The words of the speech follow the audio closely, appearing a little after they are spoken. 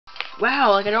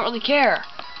Wow, like I don't really care.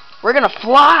 We're gonna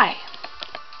fly.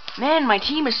 Man, my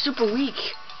team is super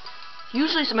weak.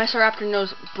 Usually my Staraptor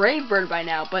knows Brave Bird by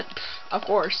now, but of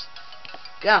course.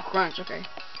 Yeah, crunch, okay.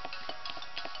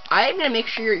 I'm gonna make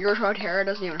sure your Torterra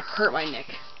doesn't even hurt my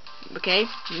Nick. Okay?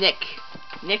 Nick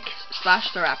slash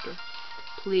Staraptor.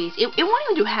 Please. It won't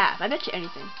even do half. I bet you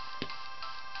anything.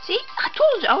 See? I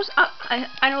told you.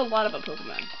 I know a lot about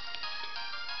Pokemon.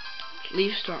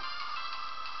 Leaf Storm.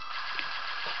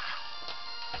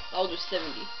 I'll do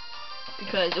 70.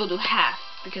 Because it will do half.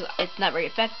 Because it's not very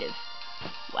effective.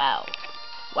 Wow.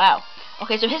 Wow.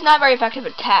 Okay, so his not very effective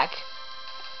attack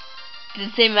did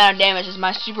the same amount of damage as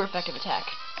my super effective attack.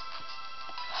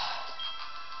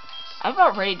 I'm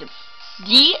about ready to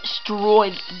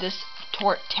destroy this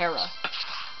Torterra.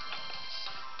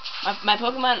 My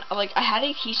Pokemon, like, I had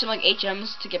to teach them, like,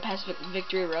 HMs to get past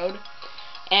Victory Road.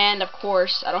 And, of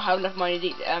course, I don't have enough money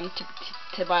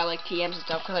to buy, like, TMs and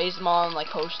stuff, because I use them all on, like,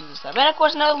 potions and stuff. And, of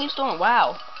course, another Leaf Storm.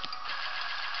 Wow.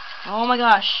 Oh, my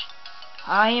gosh.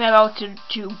 I am about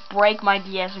to break my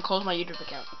DS and close my YouTube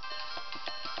account.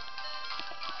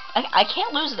 I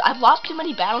can't lose this. I've lost too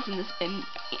many battles in this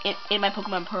in my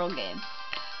Pokemon Pearl game.